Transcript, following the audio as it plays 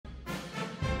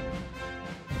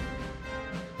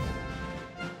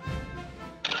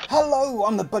Hello,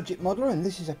 I'm the Budget Modeler and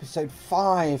this is episode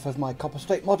 5 of my Copper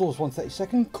State Models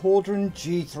 132nd Caudron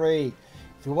GIII.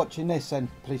 If you're watching this, then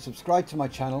please subscribe to my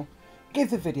channel, give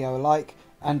the video a like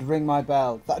and ring my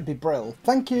bell. That'd be brill.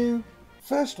 Thank you.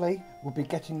 Firstly, we'll be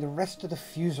getting the rest of the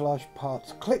fuselage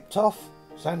parts clipped off,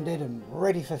 sanded and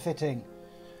ready for fitting.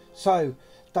 So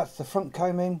that's the front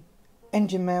coaming,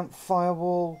 engine mount,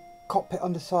 firewall, cockpit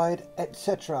underside,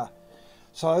 etc.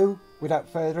 So, without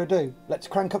further ado, let's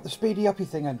crank up the speedy uppy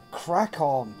thing and crack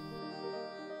on!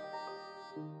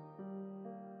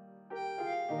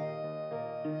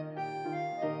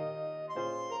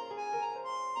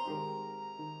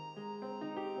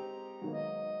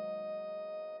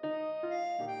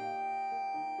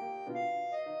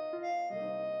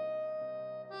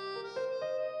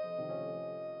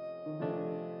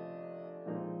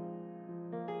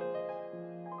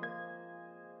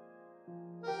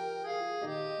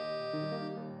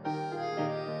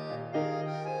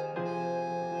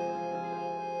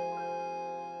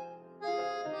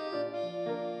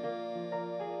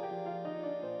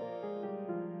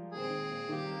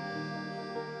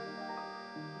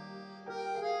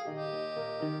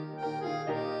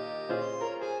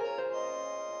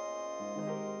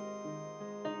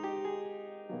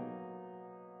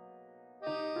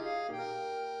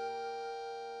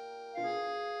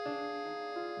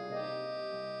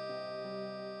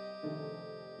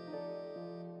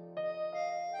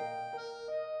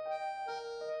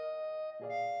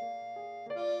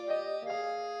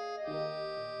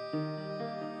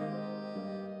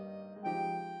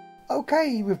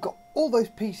 Okay, we've got all those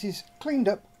pieces cleaned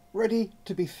up, ready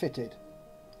to be fitted.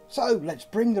 So let's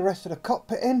bring the rest of the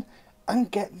cockpit in and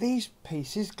get these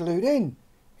pieces glued in.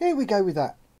 Here we go with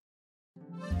that.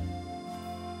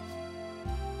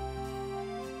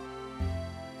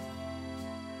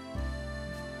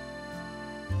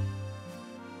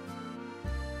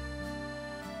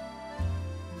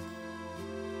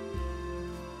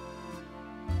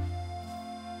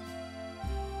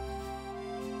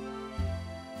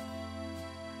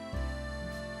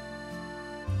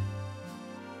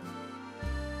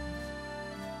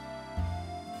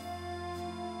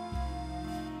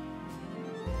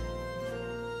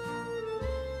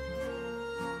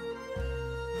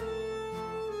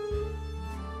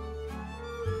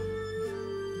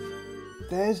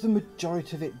 There's the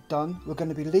majority of it done. We're going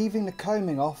to be leaving the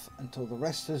coaming off until the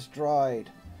rest has dried.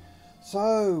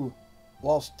 So,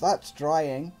 whilst that's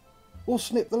drying, we'll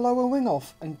snip the lower wing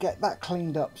off and get that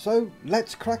cleaned up. So,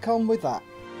 let's crack on with that.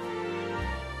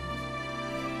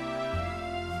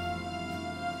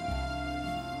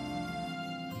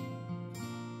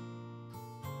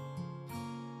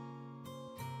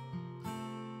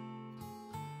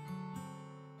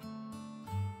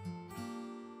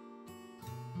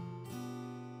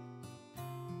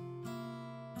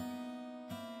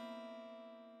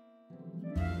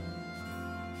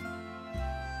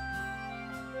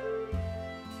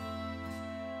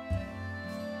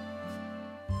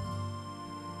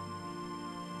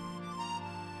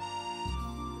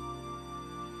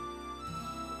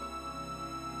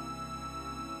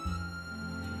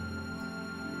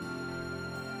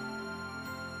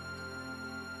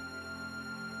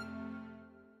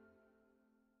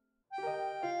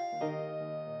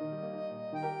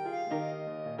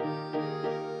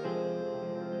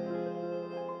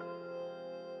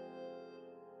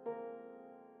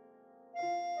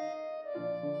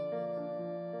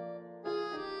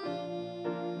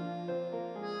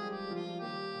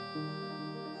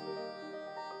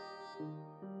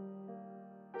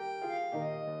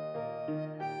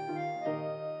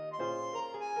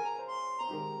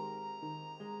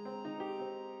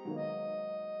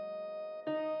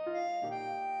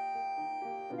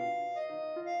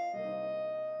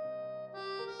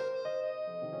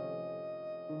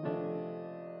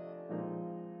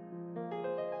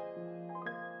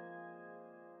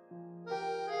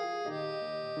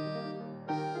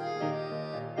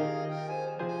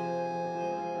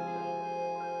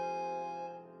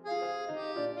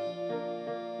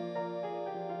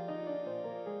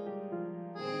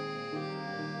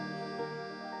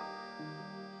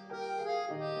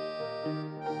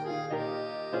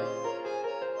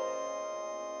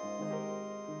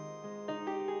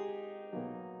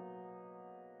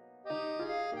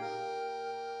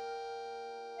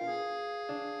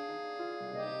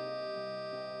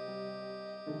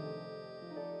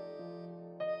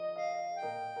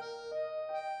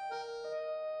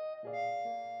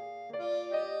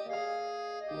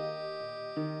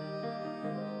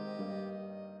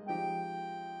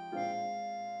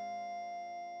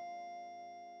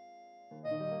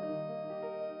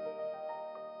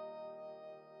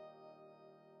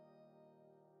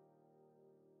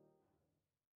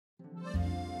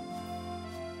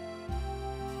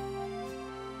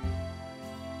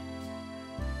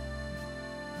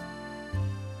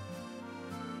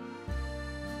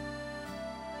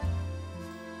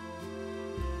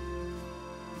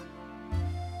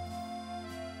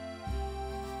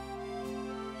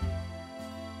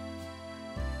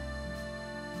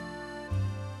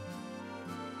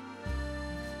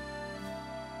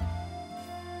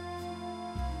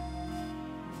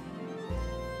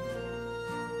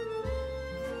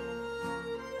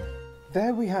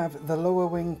 There we have the lower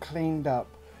wing cleaned up.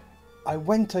 I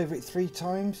went over it 3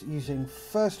 times using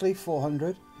firstly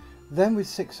 400, then with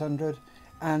 600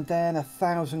 and then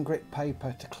 1000 grit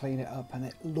paper to clean it up, and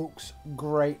it looks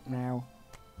great now.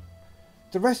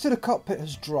 The rest of the cockpit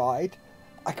has dried.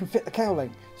 I can fit the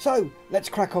cowling, so let's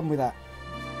crack on with that.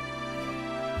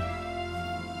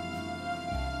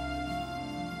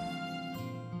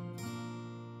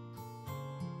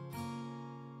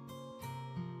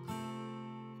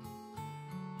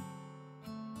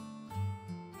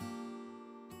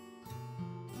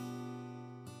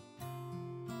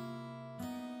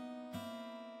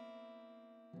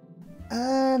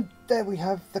 And there we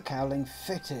have the cowling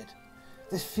fitted.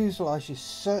 This fuselage is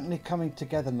certainly coming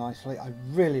together nicely. I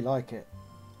really like it.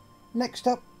 Next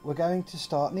up, we're going to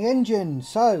start the engine.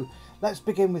 So let's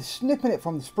begin with snipping it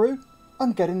from the sprue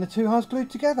and getting the 2 halves glued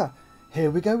together.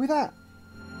 Here we go with that.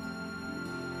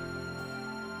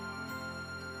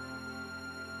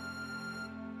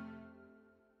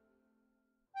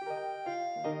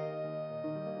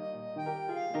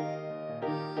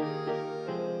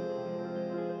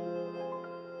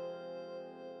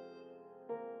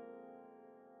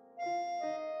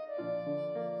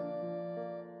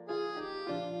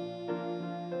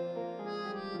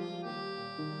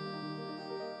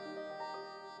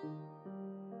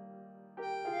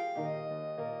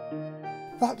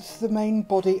 That's the main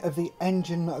body of the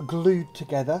engine glued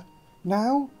together.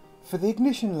 Now for the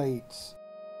ignition leads.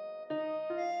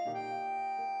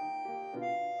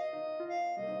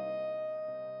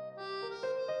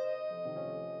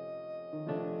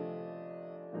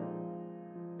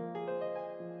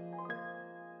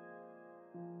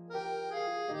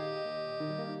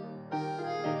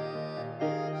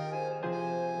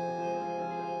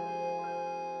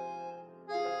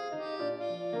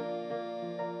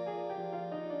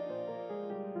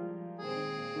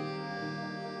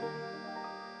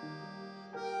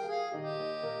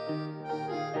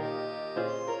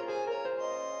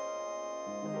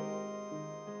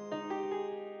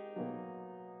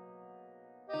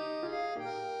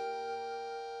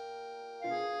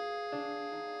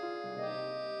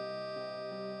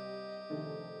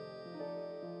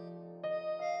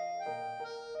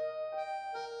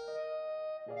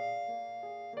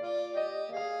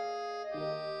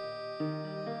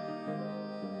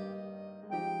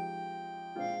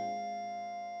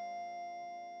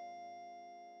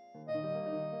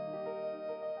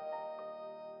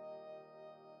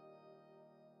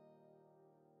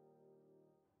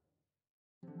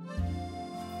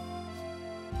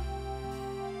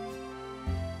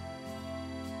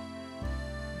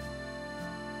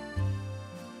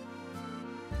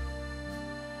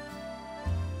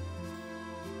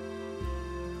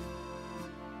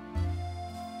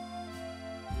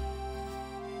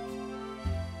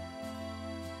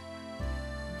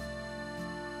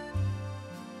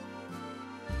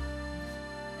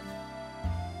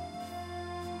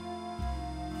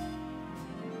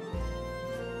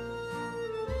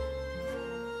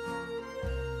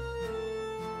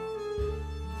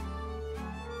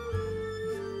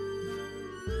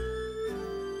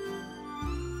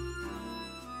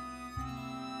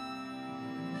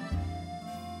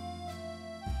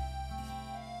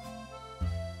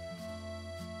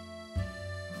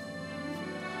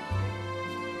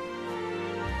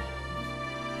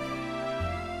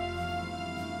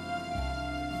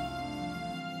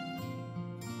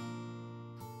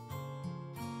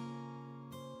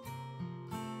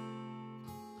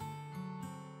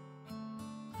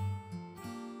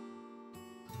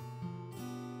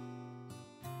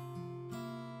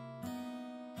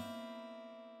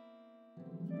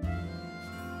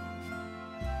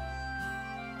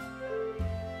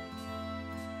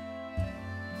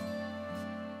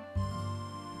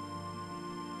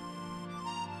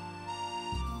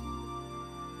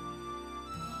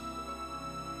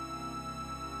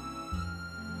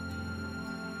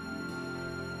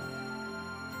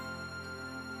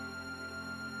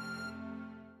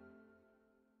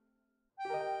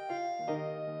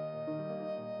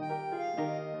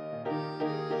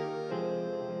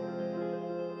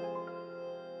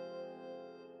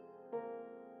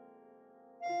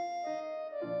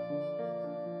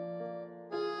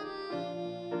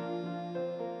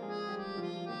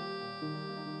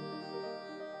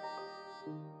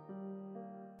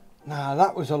 Now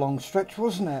that was a long stretch,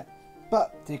 wasn't it?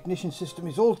 But the ignition system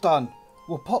is all done.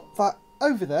 We'll pop that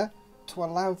over there to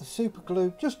allow the super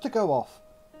glue just to go off.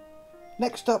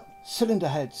 Next up, cylinder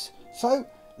heads. So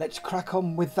let's crack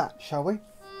on with that, shall we?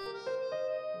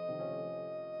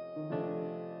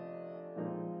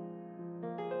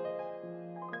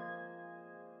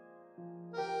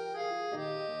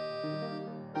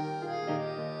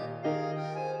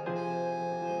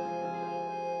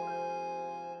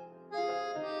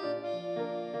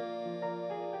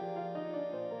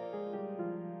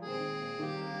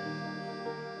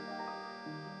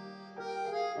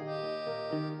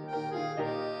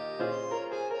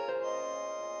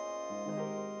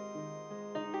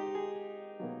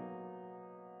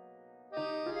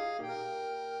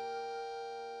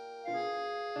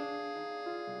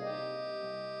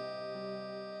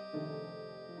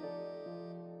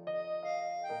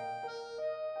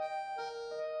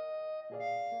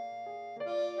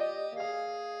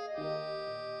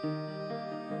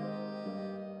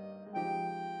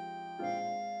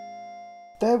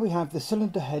 There we have the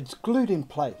cylinder heads glued in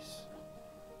place.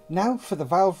 Now for the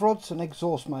valve rods and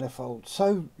exhaust manifold,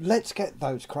 so let's get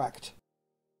those cracked.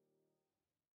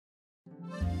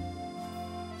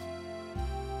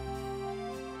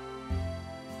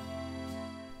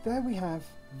 There we have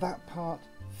that part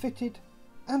fitted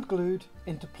and glued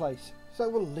into place, so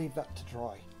we'll leave that to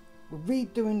dry. We're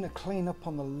redoing the cleanup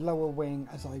on the lower wing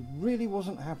as I really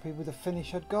wasn't happy with the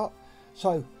finish I'd got,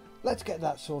 so let's get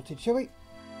that sorted, shall we?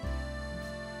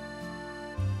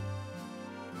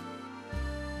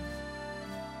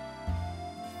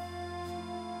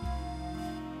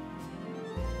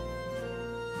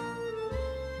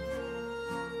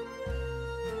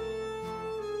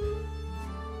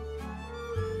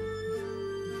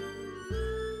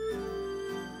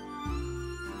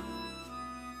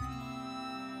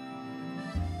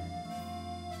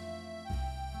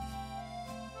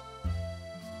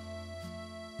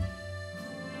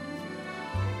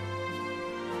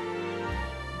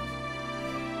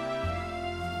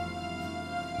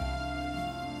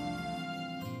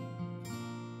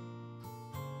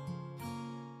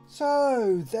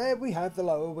 So there we have the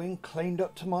lower wing cleaned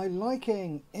up to my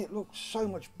liking. It looks so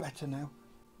much better now.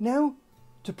 Now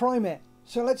to prime it,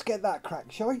 so let's get that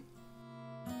cracked, shall we?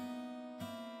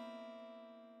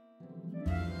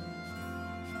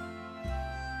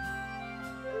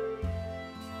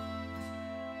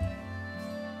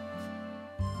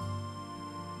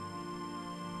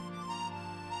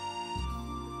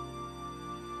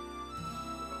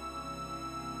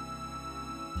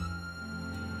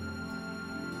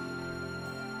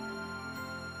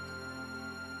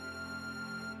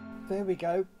 There we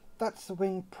go, that's the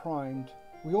wing primed.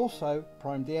 We also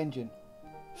primed the engine.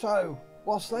 So,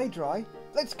 whilst they dry,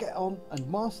 let's get on and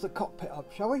mask the cockpit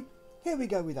up, shall we? Here we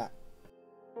go with that.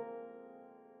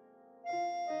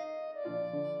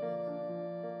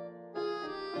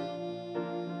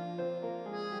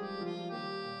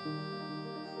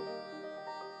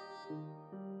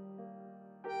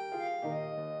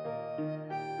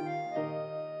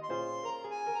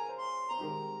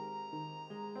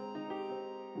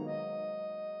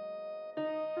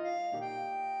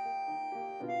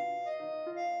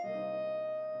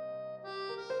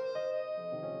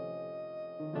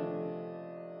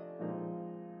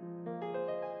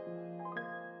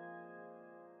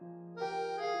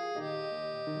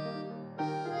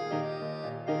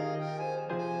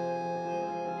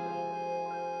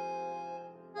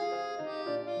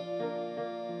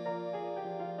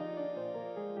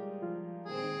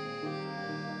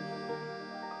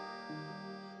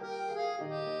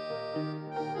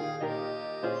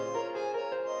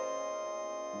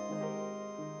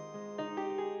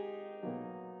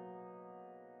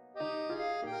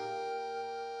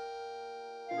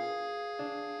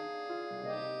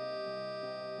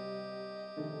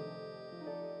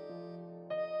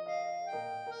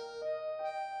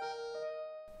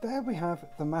 There we have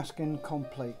the masking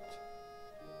complete.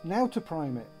 Now to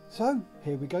prime it, so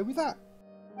here we go with that.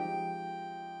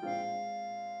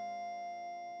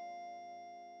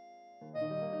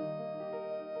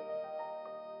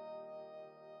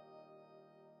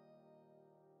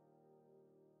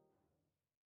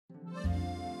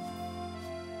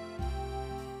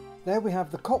 There we have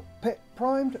the cockpit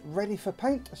primed, ready for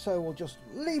paint, so we'll just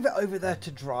leave it over there to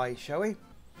dry, shall we?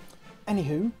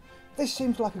 Anywho, this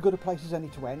seems like a good a place as any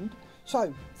to end.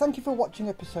 So, thank you for watching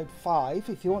episode 5.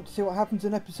 If you want to see what happens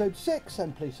in episode 6,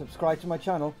 then please subscribe to my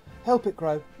channel, help it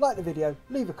grow, like the video,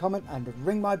 leave a comment and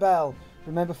ring my bell.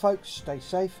 Remember folks, stay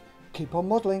safe, keep on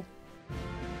modelling.